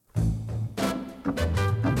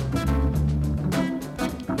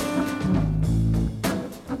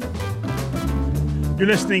You're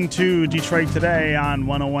listening to Detroit Today on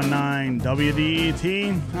 1019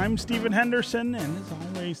 WDET. I'm Stephen Henderson, and as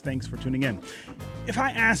always, thanks for tuning in. If I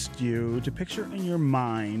asked you to picture in your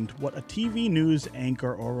mind what a TV news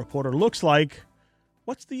anchor or reporter looks like,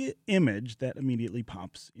 what's the image that immediately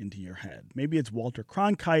pops into your head? Maybe it's Walter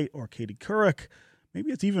Cronkite or Katie Couric. Maybe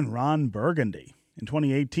it's even Ron Burgundy. In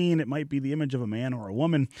 2018, it might be the image of a man or a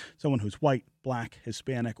woman, someone who's white, black,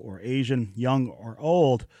 Hispanic, or Asian, young or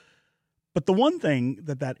old. But the one thing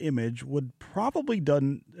that image would probably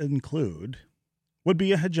doesn't include would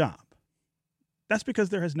be a hijab. That's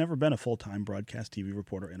because there has never been a full-time broadcast TV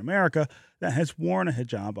reporter in America that has worn a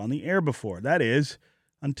hijab on the air before. That is,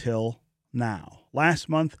 until now. Last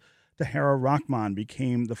month, Tahera Rahman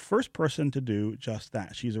became the first person to do just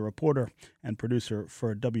that. She's a reporter and producer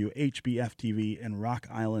for WHBF TV in Rock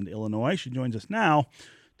Island, Illinois. She joins us now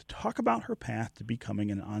to talk about her path to becoming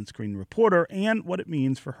an on-screen reporter and what it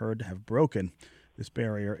means for her to have broken this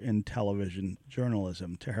barrier in television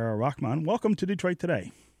journalism. Tahera Rahman, welcome to Detroit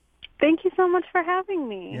Today. Thank you so much for having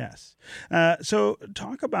me. Yes. So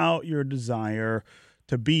talk about your desire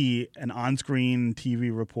to be an on-screen TV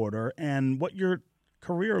reporter and what your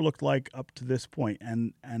career looked like up to this point,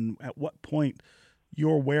 and at what point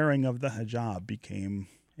your wearing of the hijab became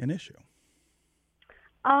an issue.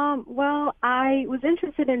 Well, I was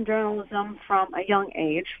interested in journalism from a young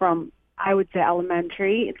age, from, I would say,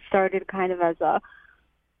 elementary. It started kind of as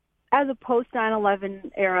a post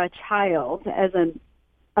 9/11 era child, as an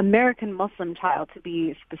American Muslim child to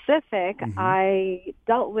be specific. Mm-hmm. I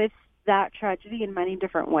dealt with that tragedy in many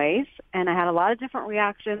different ways, and I had a lot of different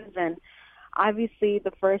reactions, and obviously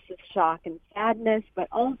the first is shock and sadness, but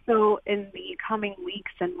also in the coming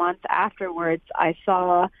weeks and months afterwards, I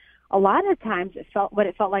saw a lot of times it felt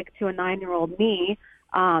like to a 9-year-old me,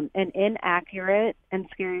 an inaccurate and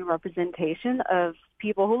scary representation of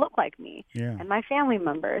people who look like me and my family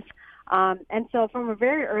members. And so from a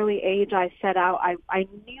very early age, I set out, I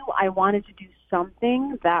knew I wanted to do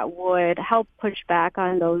something that would help push back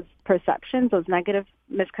on those perceptions, those negative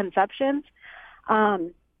misconceptions.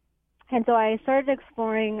 And so I started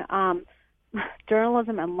exploring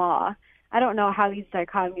journalism and law. I don't know how these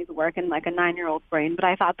dichotomies work in like a 9-year-old brain, but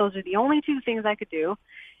I thought those are the only two things I could do.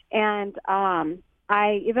 And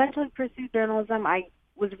I eventually pursued journalism. I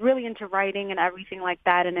was really into writing and everything like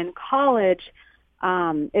that. And in college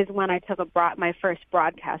is when I took my first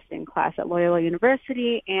broadcasting class at Loyola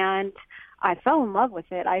University, and I fell in love with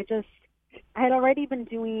it. I had already been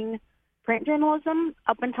doing print journalism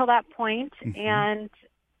up until that point, and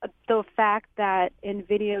the fact that in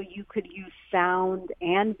video you could use sound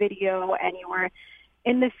and video, and you were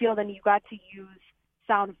in the field and you got to use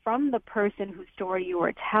sound from the person whose story you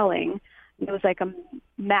were telling. It was like a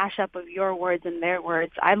mashup of your words and their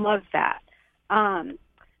words. I loved that.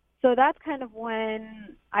 So that's kind of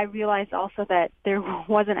when I realized also that there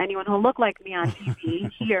wasn't anyone who looked like me on TV,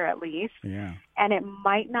 here at least. Yeah. And it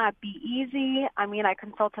might not be easy. I mean, I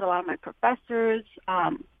consulted a lot of my professors,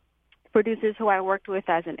 producers who I worked with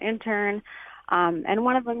as an intern, and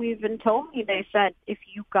one of them even told me, they said, if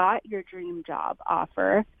you got your dream job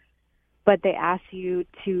offer, but they asked you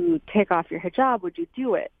to take off your hijab, would you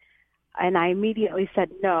do it? And I immediately said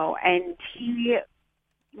no, and he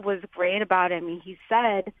was great about it. I mean, he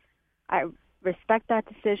said, I respect that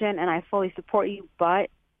decision, and I fully support you, but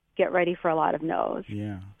get ready for a lot of no's.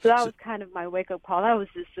 Yeah. So that was kind of my wake-up call. That was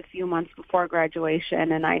just a few months before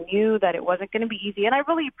graduation, and I knew that it wasn't going to be easy. And I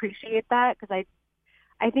really appreciate that because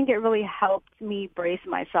I think it really helped me brace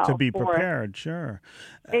myself. To be prepared, sure.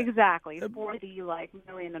 Exactly. For the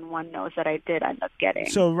 1,000,001 no's that I did end up getting.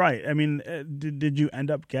 So, right. I mean, did you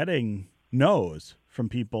end up getting no's from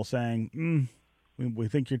people saying, we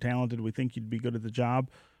think you're talented, we think you'd be good at the job,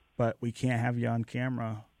 but we can't have you on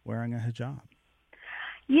camera wearing a hijab?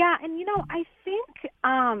 Yeah, and I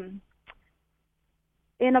think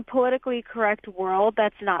in a politically correct world,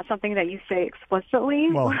 that's not something that you say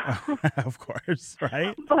explicitly. Well, of course,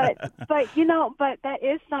 right? but that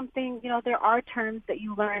is something, there are terms that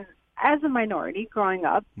you learn as a minority growing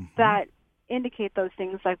up that indicate those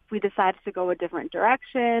things, like we decided to go a different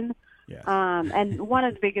direction. Yes. And one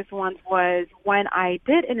of the biggest ones was when I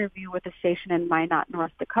did interview with a station in Minot,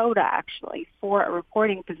 North Dakota, actually, for a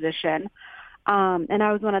reporting position. And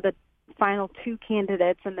I was one of the final 2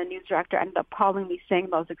 candidates, and the news director ended up calling me saying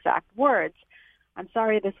those exact words. I'm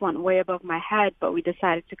sorry this went way above my head, but we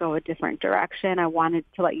decided to go a different direction. I wanted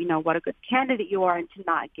to let you know what a good candidate you are and to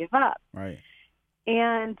not give up. Right.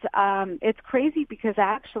 And it's crazy because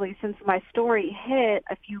actually, since my story hit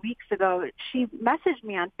a few weeks ago, she messaged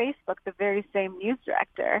me on Facebook, the very same news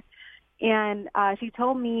director, and she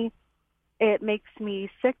told me it makes me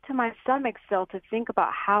sick to my stomach still to think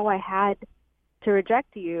about how I had to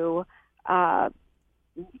reject you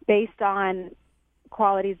based on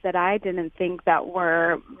qualities that I didn't think that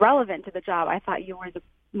were relevant to the job. I thought you were the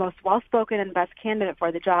most well-spoken and best candidate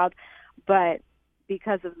for the job, but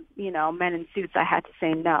because of, men in suits, I had to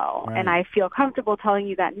say no. Right. And I feel comfortable telling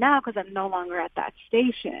you that now because I'm no longer at that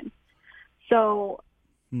station. So,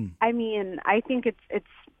 I mean, I think it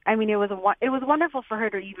was wonderful for her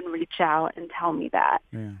to even reach out and tell me that.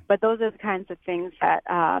 Yeah. But those are the kinds of things that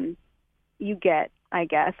you get, I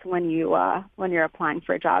guess, when you're applying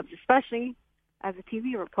for jobs, especially as a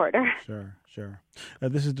TV reporter. Sure.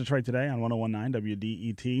 This is Detroit Today on 101.9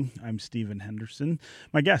 WDET. I'm Stephen Henderson.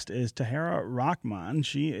 My guest is Tahera Rahman.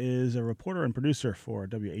 She is a reporter and producer for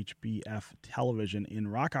WHBF Television in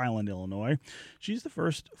Rock Island, Illinois. She's the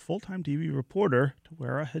first full-time TV reporter to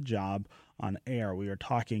wear a hijab on air. We are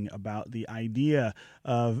talking about the idea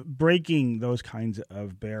of breaking those kinds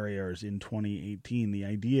of barriers in 2018, the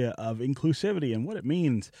idea of inclusivity and what it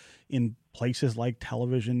means in places like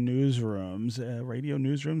television newsrooms, radio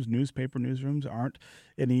newsrooms, newspaper newsrooms aren't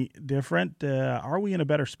any different. Are we in a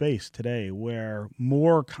better space today where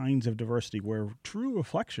more kinds of diversity, where true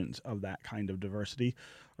reflections of that kind of diversity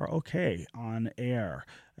are okay on air?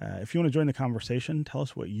 If you want to join the conversation, tell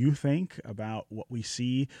us what you think about what we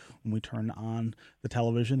see when we turn on the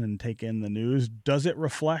television and take in the news. Does it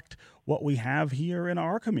reflect what we have here in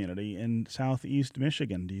our community in Southeast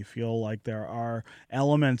Michigan? Do you feel like there are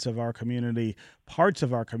elements of our community, parts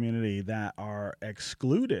of our community that are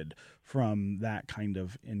excluded from that kind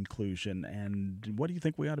of inclusion? And what do you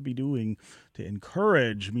think we ought to be doing to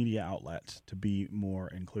encourage media outlets to be more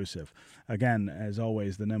inclusive? Again, as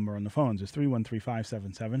always, the number on the phones is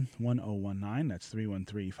 313-577-1019. That's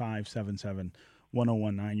 313-577-1019.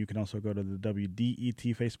 You can also go to the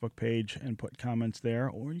WDET Facebook page and put comments there,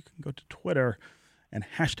 or you can go to Twitter and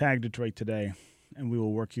hashtag Detroit Today, and we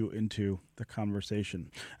will work you into the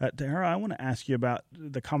conversation. Tahera, I want to ask you about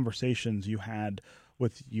the conversations you had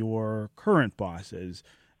with your current bosses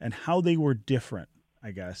and how they were different, I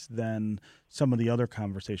guess, than some of the other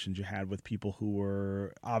conversations you had with people who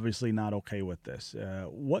were obviously not okay with this.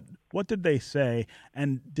 What did they say,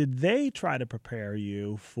 and did they try to prepare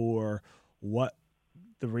you for what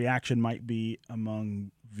the reaction might be among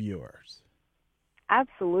viewers?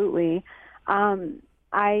 Absolutely.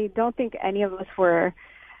 I don't think any of us were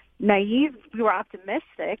naive. We were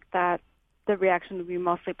optimistic that the reaction would be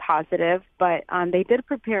mostly positive, but they did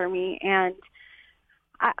prepare me. And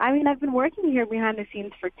I mean, I've been working here behind the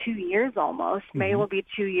scenes for 2 years almost. Mm-hmm. May will be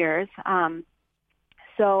 2 years.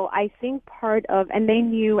 So I think and they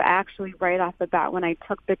knew actually right off the bat when I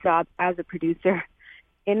took the job as a producer.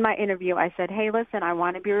 In my interview, I said, hey, listen, I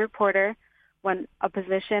want to be a reporter. When a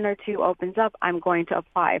position or two opens up, I'm going to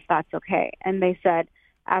apply if that's okay. And they said,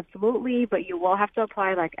 absolutely, but you will have to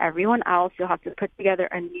apply like everyone else. You'll have to put together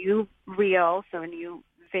a new reel, so a new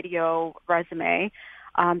video resume,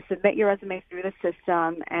 submit your resume through the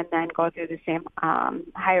system, and then go through the same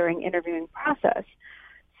hiring, interviewing process.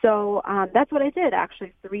 So that's what I did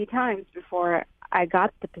actually 3 times before I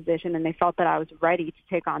got the position, and they felt that I was ready to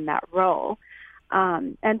take on that role.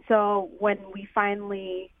 And so when they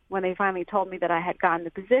finally told me that I had gotten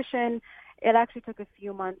the position, it actually took a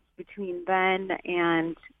few months between then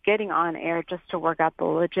and getting on air just to work out the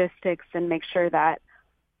logistics and make sure that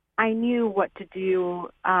I knew what to do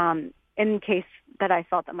in case that I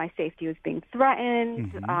felt that my safety was being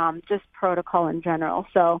threatened, mm-hmm. Just protocol in general.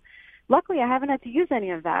 So luckily I haven't had to use any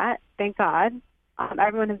of that, thank God.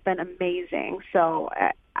 Everyone has been amazing. So,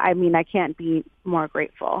 I mean, I can't be more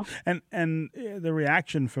grateful. And the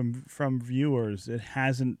reaction from viewers, it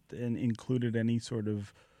hasn't included any sort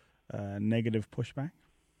of negative pushback?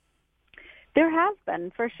 There has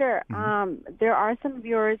been, for sure. Mm-hmm. There are some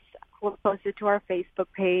viewers who have posted to our Facebook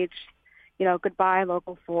page, goodbye,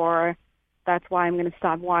 Local 4. That's why I'm going to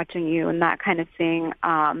stop watching you and that kind of thing.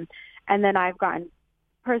 And then I've gotten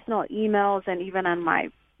personal emails, and even on my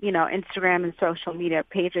Instagram and social media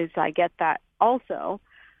pages, I get that also.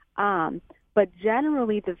 But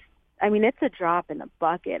generally, it's a drop in the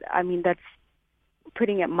bucket. I mean, that's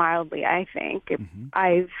putting it mildly, I think. Mm-hmm.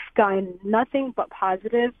 I've gotten nothing but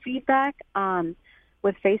positive feedback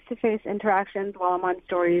with face-to-face interactions while I'm on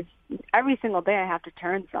stories. Every single day I have to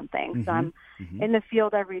turn something. Mm-hmm. So I'm mm-hmm. in the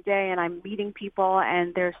field every day, and I'm meeting people,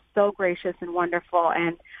 and they're so gracious and wonderful,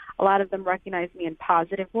 and a lot of them recognize me in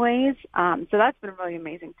positive ways. So that's been really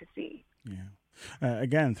amazing to see. Yeah.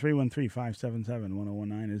 Again,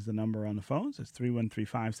 313-577-1019 is the number on the phones. It's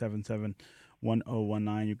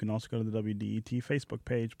 313-577-1019. You can also go to the WDET Facebook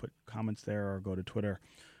page, put comments there, or go to Twitter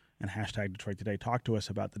and hashtag Detroit Today. Talk to us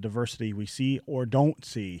about the diversity we see or don't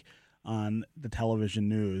see on the television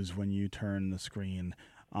news when you turn the screen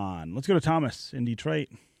on. Let's go to Thomas in Detroit.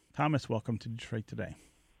 Thomas, welcome to Detroit Today.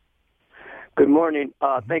 Good morning.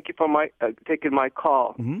 Thank you for taking my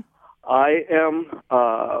call. Mm-hmm. I am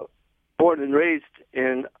born and raised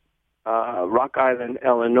in Rock Island,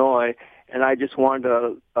 Illinois, and I just wanted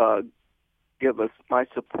to give us my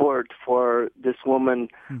support for this woman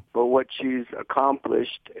for what she's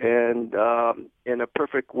accomplished. And in a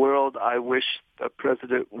perfect world, I wish the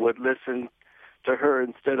president would listen to her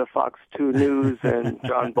instead of Fox 2 News and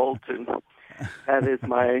John Bolton. That is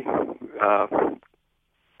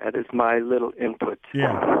my little input.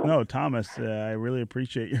 Yeah. No, Thomas, I really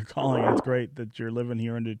appreciate your calling. It's great that you're living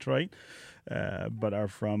here in Detroit, but are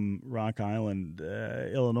from Rock Island,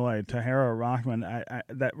 Illinois. Tahera Rahman,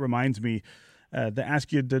 that reminds me to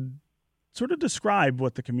ask you to sort of describe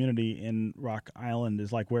what the community in Rock Island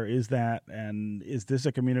is like. Where is that? And is this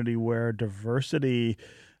a community where diversity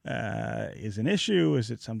is an issue? Is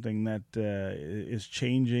it something that is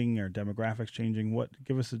changing, or demographics changing?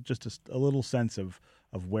 Give us just a little sense of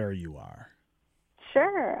where you are.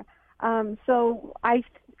 Sure. So I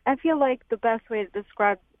feel like the best way to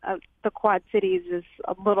describe the Quad Cities is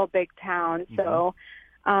a little big town. Mm-hmm. So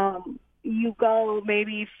you go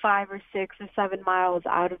maybe 5 or 6 or 7 miles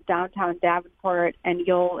out of downtown Davenport, and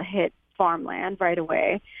you'll hit farmland right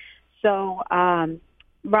away. So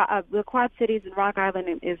the Quad Cities and Rock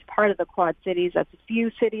Island is part of the Quad Cities. That's a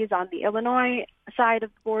few cities on the Illinois side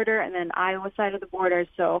of the border and then Iowa side of the border.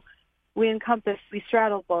 So we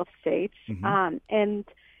straddle both states. Mm-hmm. And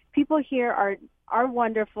people here are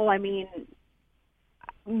wonderful. I mean,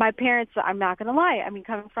 my parents, I'm not going to lie,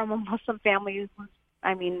 coming from a Muslim family,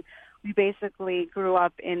 we basically grew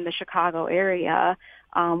up in the Chicago area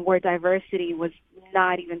where diversity was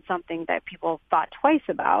not even something that people thought twice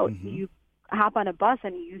about. Mm-hmm. You hop on a bus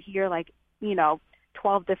and you hear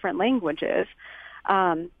 12 different languages.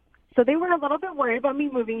 So they were a little bit worried about me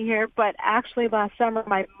moving here, but actually last summer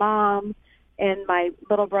my mom and my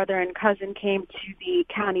little brother and cousin came to the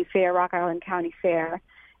county fair, Rock Island County Fair,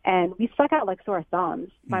 and we stuck out like sore thumbs.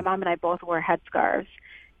 My mom and I both wore headscarves,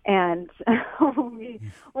 and we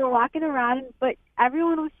were walking around, but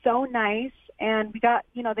everyone was so nice, and we got,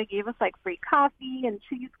 they gave us like free coffee and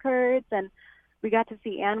cheese curds, and we got to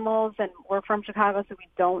see animals, and we're from Chicago, so we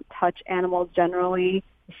don't touch animals generally,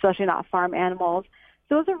 especially not farm animals.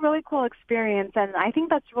 So it was a really cool experience, and I think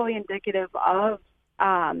that's really indicative of,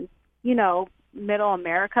 middle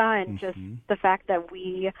America and just the fact that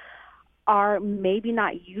we are maybe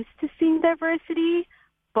not used to seeing diversity,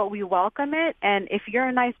 but we welcome it. And if you're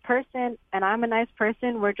a nice person and I'm a nice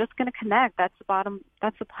person, we're just going to connect. That's the bottom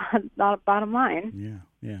line.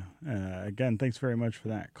 Yeah. Again, thanks very much for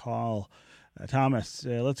that call, Thomas.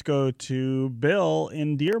 Let's go to Bill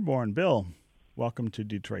in Dearborn. Bill, welcome to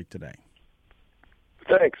Detroit Today.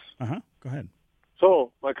 Thanks. Go ahead.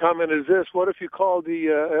 So my comment is this: what if you called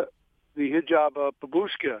the hijab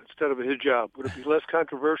babushka instead of a hijab? Would it be less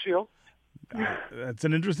controversial? That's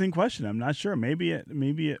an interesting question. I'm not sure. Maybe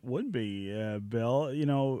it would be, Bill.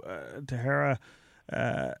 Tahera,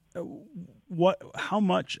 how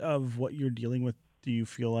much of what you're dealing with do you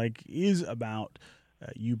feel like is about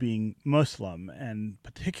you being Muslim, and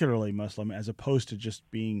particularly Muslim, as opposed to just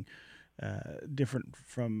being different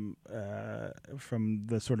from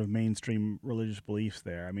the sort of mainstream religious beliefs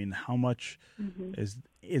there? I mean, how much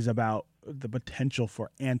is about the potential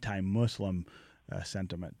for anti-Muslim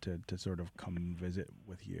sentiment to sort of come visit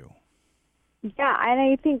with you? Yeah, and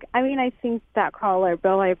I think that caller,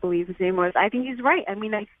 Bill, I believe his name was, I think he's right. I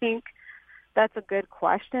think that's a good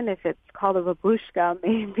question. If it's called a babushka,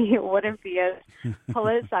 maybe it wouldn't be as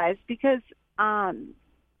politicized, because the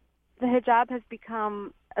hijab has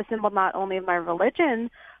become a symbol not only of my religion,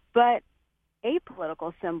 but a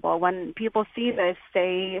political symbol. When people see this,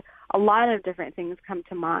 a lot of different things come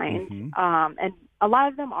to mind, and a lot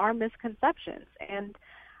of them are misconceptions. And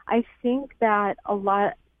I think that a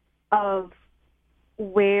lot of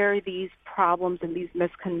where these problems and these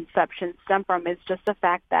misconceptions stem from is just the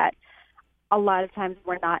fact that a lot of times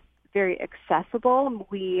we're not very accessible,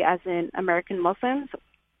 we as in American Muslims.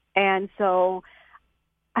 And so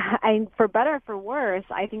for better or for worse,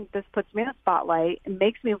 I think this puts me in a spotlight. It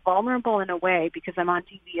makes me vulnerable in a way because I'm on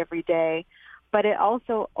TV every day, but it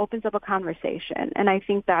also opens up a conversation. And I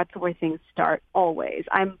think that's where things start always.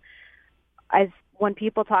 When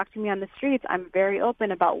people talk to me on the streets, I'm very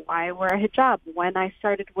open about why I wear a hijab, when I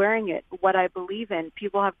started wearing it, what I believe in.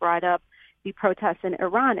 People have brought up the protests in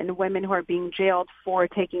Iran and women who are being jailed for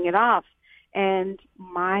taking it off. And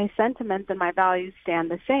my sentiments and my values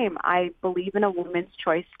stand the same. I believe in a woman's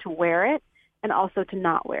choice to wear it and also to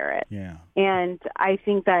not wear it. Yeah. And I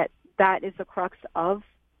think that that is the crux of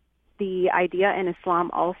the idea in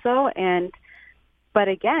Islam also. But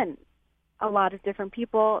again, a lot of different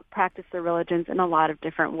people practice their religions in a lot of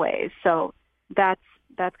different ways. So that's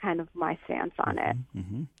kind of my stance on it.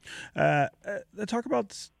 Mm-hmm. Talk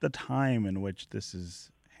about the time in which this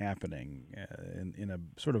is happening in a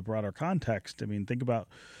sort of broader context. I mean, think about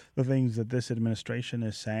the things that this administration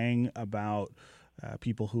is saying about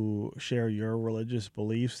people who share your religious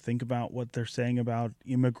beliefs. Think about what they're saying about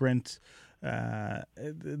immigrants.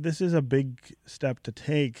 This is a big step to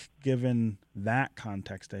take, given that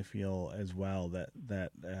context. I feel as well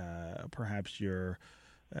that perhaps you're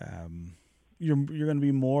going to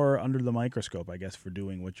be more under the microscope, I guess, for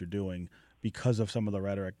doing what you're doing because of some of the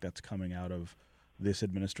rhetoric that's coming out of this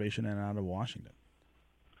administration and out of Washington.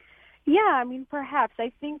 Yeah, I mean, perhaps.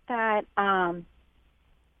 I think that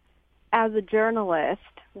as a journalist,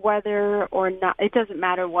 whether or not, it doesn't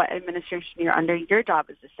matter what administration you're under, your job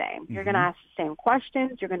is the same. You're going to ask the same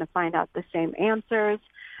questions. You're going to find out the same answers.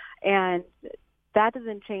 And that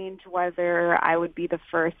doesn't change whether I would be the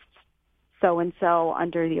first so-and-so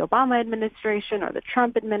under the Obama administration or the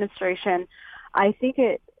Trump administration. I think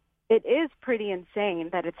it is pretty insane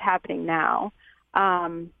that it's happening now.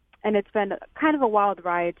 And it's been kind of a wild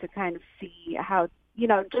ride to kind of see how,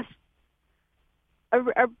 just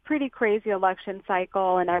a pretty crazy election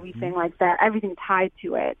cycle and everything like that, everything tied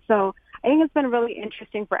to it. So I think it's been really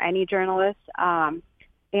interesting for any journalist. And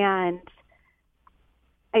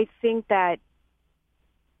I think that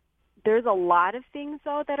there's a lot of things,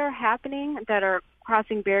 though, that are happening that are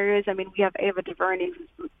crossing barriers. I mean, we have Ava DuVernay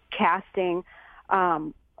who's casting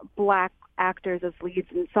black actors as leads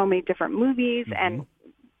in so many different movies and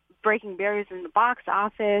breaking barriers in the box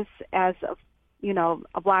office as a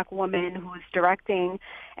black woman who's directing.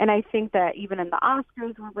 And I think that even in the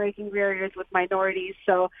Oscars, we're breaking barriers with minorities.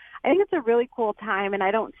 So I think it's a really cool time, and I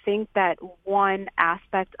don't think that one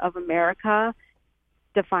aspect of America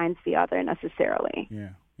defines the other necessarily.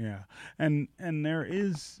 Yeah. And there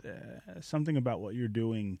is something about what you're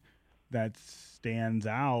doing that stands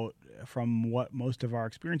out from what most of our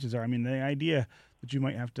experiences are. I mean, the idea that you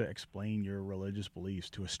might have to explain your religious beliefs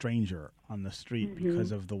to a stranger on the street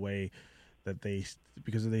because of the way that they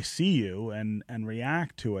see you and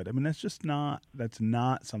react to it. I mean, that's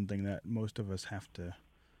not something that most of us have to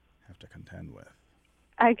contend with.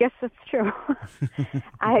 I guess that's true.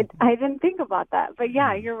 I didn't think about that, but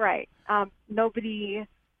yeah, you're right. Nobody,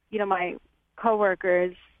 my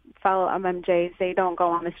coworkers, fellow MMJs, they don't go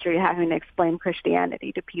on the street having to explain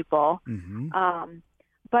Christianity to people.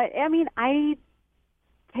 But I mean, I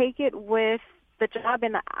take it with the job,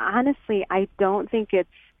 and honestly, I don't think it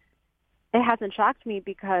hasn't shocked me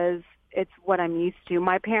because it's what I'm used to.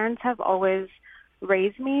 My parents have always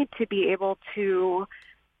raised me to be able to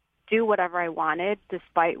do whatever I wanted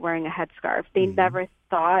despite wearing a headscarf. They never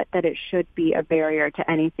thought that it should be a barrier to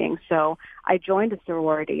anything. So I joined a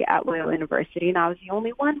sorority at Loyola University, and I was the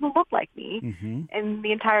only one who looked like me in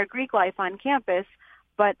the entire Greek life on campus.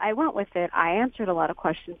 But I went with it. I answered a lot of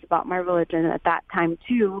questions about my religion at that time,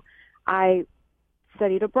 too. I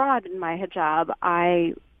studied abroad in my hijab.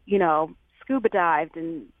 I, scuba dived,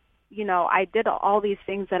 and, I did all these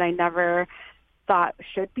things that I never thought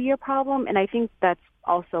should be a problem. And I think that's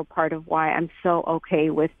also part of why I'm so okay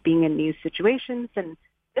with being in new situations and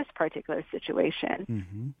this particular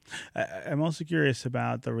situation. I'm also curious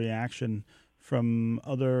about the reaction from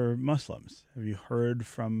other Muslims. Have you heard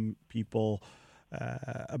from people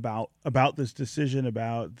about this decision,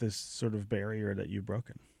 about this sort of barrier that you've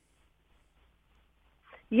broken?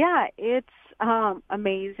 Yeah, it's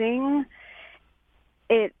amazing.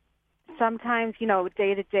 It sometimes,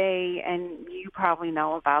 day to day, and you probably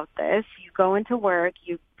know about this, you go into work,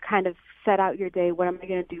 you kind of set out your day, what am I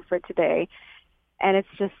going to do for today? And it's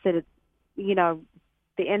just the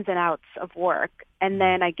ins and outs of work. And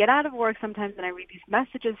then I get out of work sometimes and I read these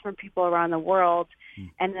messages from people around the world,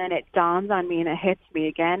 and then it dawns on me and it hits me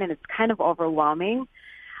again, and it's kind of overwhelming.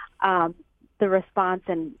 The response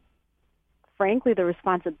and, frankly, the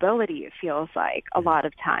responsibility, it feels like a lot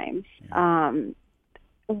of times.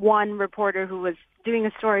 One reporter who was doing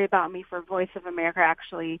a story about me for Voice of America,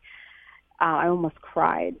 actually, I almost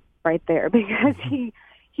cried right there because he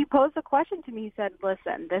posed a question to me. He said,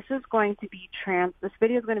 listen, this video is going to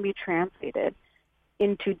be translated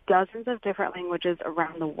into dozens of different languages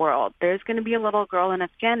around the world. There's going to be a little girl in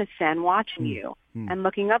Afghanistan watching you and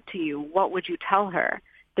looking up to you. What would you tell her?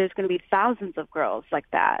 There's going to be thousands of girls like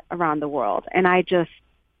that around the world. And I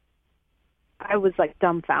was like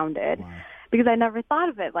dumbfounded. Wow. because I never thought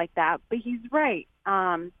of it like that. But he's right.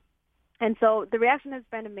 And so the reaction has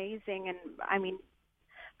been amazing. And I mean,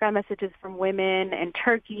 got messages from women in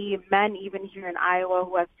Turkey, men even here in Iowa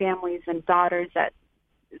who have families and daughters that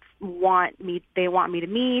want me to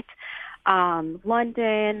meet.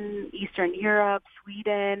 London, Eastern Europe,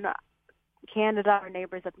 Sweden, Canada, our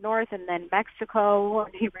neighbors up north, and then Mexico,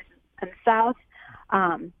 our neighbors in the south.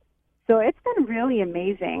 So it's been really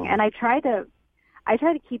amazing. And I try to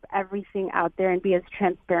keep everything out there and be as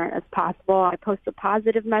transparent as possible. I post the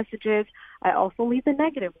positive messages. I also leave the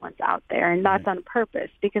negative ones out there, and that's on purpose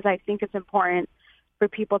because I think it's important for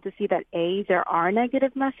people to see that A, there are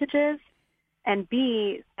negative messages, and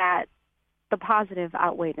B, that the positive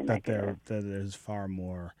outweigh the negative. That there's far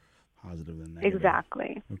more positive than negative.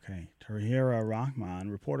 Exactly. Okay. Tahera Rahman,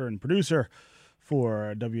 reporter and producer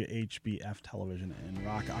for WHBF Television in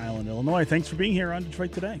Rock Island, Illinois. Thanks for being here on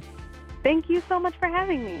Detroit Today. Thank you so much for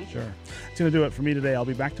having me. Sure. It's going to do it for me today. I'll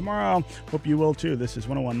be back tomorrow. Hope you will, too. This is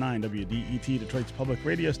 101.9 WDET, Detroit's public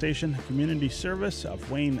radio station, community service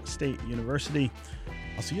of Wayne State University.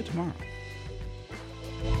 I'll see you tomorrow.